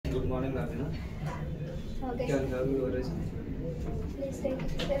morning, Ravina. Okay. Can you have your resume? Please take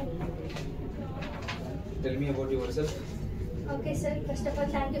it, sir. Tell me about yourself. Okay, sir. First of all,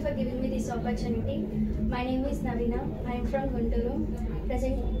 thank you for giving me this opportunity. My name is Navina. I am from Guntur.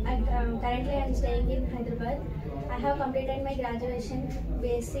 Currently, I am staying in Hyderabad. I have completed my graduation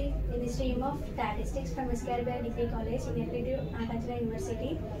BSc in the stream of Statistics from SKRBI Degree College in Nagarjuna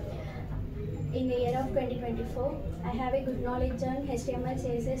University. In the year of 2024, I have a good knowledge on HTML,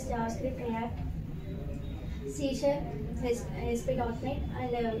 CSS, JavaScript, React, C#, ASP.NET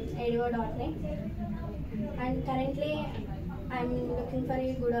and ADO.NET. And currently, I am looking for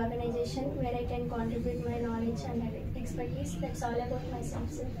a good organization where I can contribute my knowledge and expertise. That's all about myself,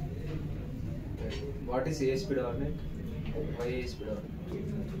 sir. What is ASP.NET? Why ASP.NET?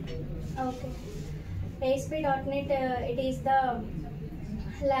 Okay. ASP.NET, it is the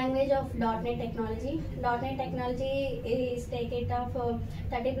language of .NET technology. .NET technology is taken of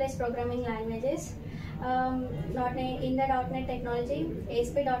 30 plus programming languages. In the .NET technology,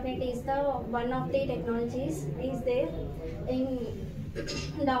 ASP.NET is the one of the technologies is there in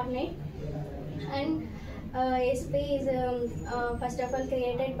 .NET, and ASP is first of all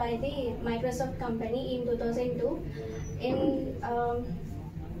created by the Microsoft company in 2002.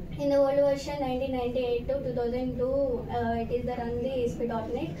 In the old version 1998 to 2002, it is the run the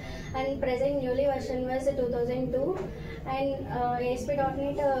ASP.NET, and present newly version was 2002, and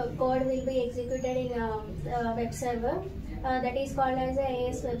ASP.NET code will be executed in a web server that is called as a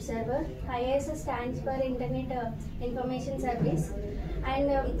IIS web server. IIS stands for Internet Information Service,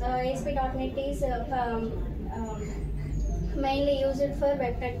 and ASP.NET is mainly used for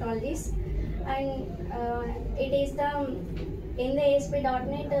web technologies, and it is the in the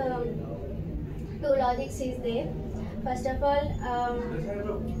ASP.NET, two logics is there. First of all,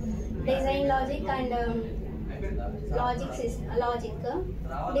 design logic and logic.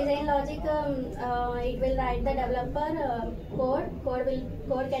 Design logic, it will write the developer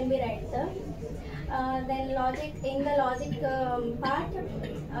code can be written. Then logic, in the logic part,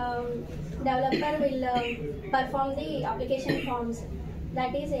 developer will perform the application forms.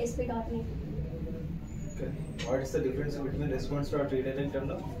 That is ASP.NET. Okay. What is the difference between response.redirect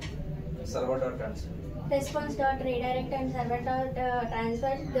and server.transfer? Response.redirect and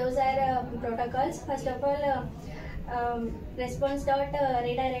server.transfer, those are protocols. First of all,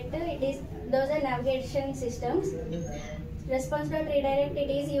 response.redirect, those are navigation systems. Response.redirect, it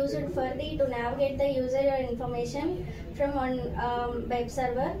is used for to navigate the user information from one web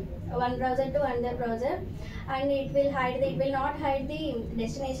server, one browser to another browser, and it will not hide the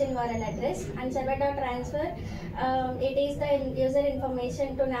destination URL address. And server.transfer, it is the user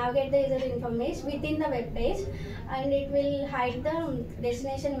information to navigate the user information within the web page, and it will hide the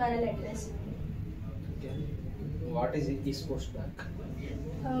destination URL address. Okay. What is Postback?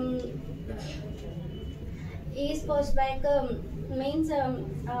 Postback means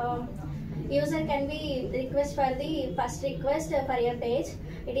user can be request for the first request for your page.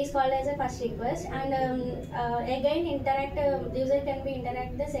 It is called as a first request, and again user can be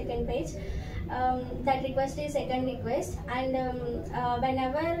interact the second page. That request is second request, and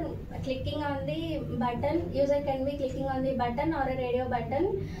whenever clicking on the button, user can be clicking on the button or a radio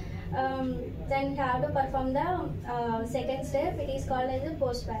button. Then have to perform the second step. It is called as a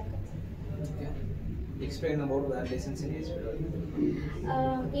postback. Okay. Explain about validations in ASP.NET.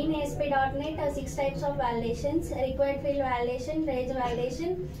 In ASP.NET, 6 types of validations: required field validation, range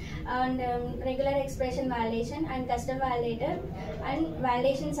validation, and regular expression validation, and custom validator, and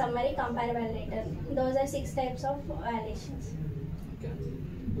validation summary compare validator. Those are 6 types of validations. Okay.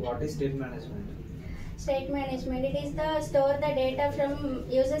 What is state management? State management, it is the store the data from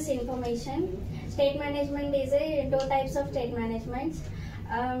users information. State management is a 2 types of state management.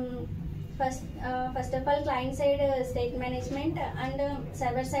 First of all, client-side state management and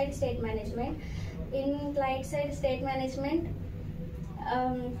server-side state management. In client-side state management,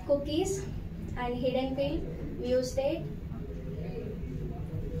 cookies and hidden field, ViewState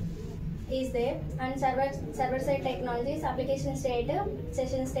is there, and server-side technologies, application state,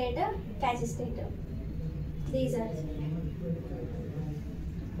 session state, cache state. These are.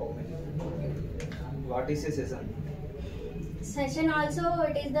 What is a session? Session also,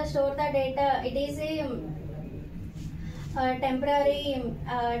 it is the store the data. It is a temporary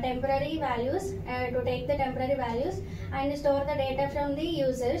values to take the temporary values and store the data from the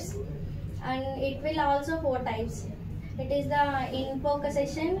users, and it will also 4 types. It is the invoke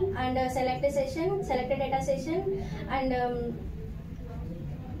session and selected data session, and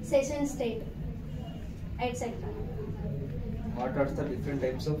session state, etc. What are the different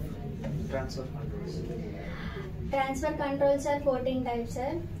types of transfer controls? Transfer controls are 14 types,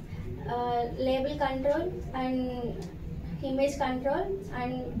 sir. label control and image control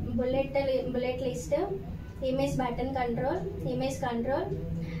and bullet list, image button control, image control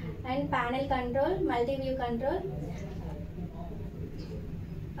and panel control, multi-view control,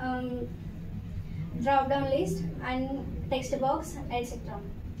 drop down list and text box, etc.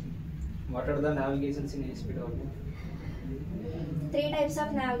 What are the navigations in ASP.NET? 3 types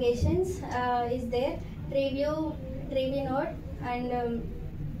of navigations is there: tree view node, and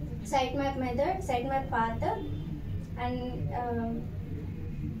sitemap method, sitemap path, and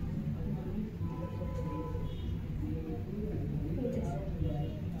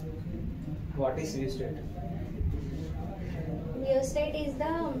What is ViewState? ViewState is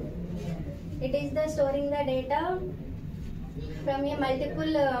the storing the data from a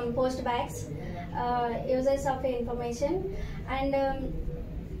multiple postbacks, users of information, and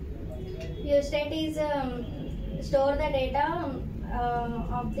ViewState is store the data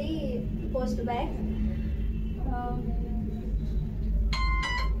of the postback,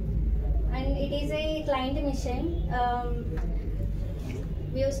 and it is a client mission.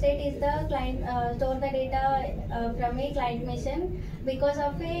 ViewState is the client store the data from a client mission. Because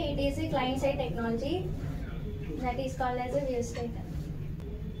of it is a client-side technology that is called as a ViewState.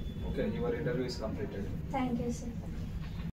 Okay, your interview is completed. Thank you, sir.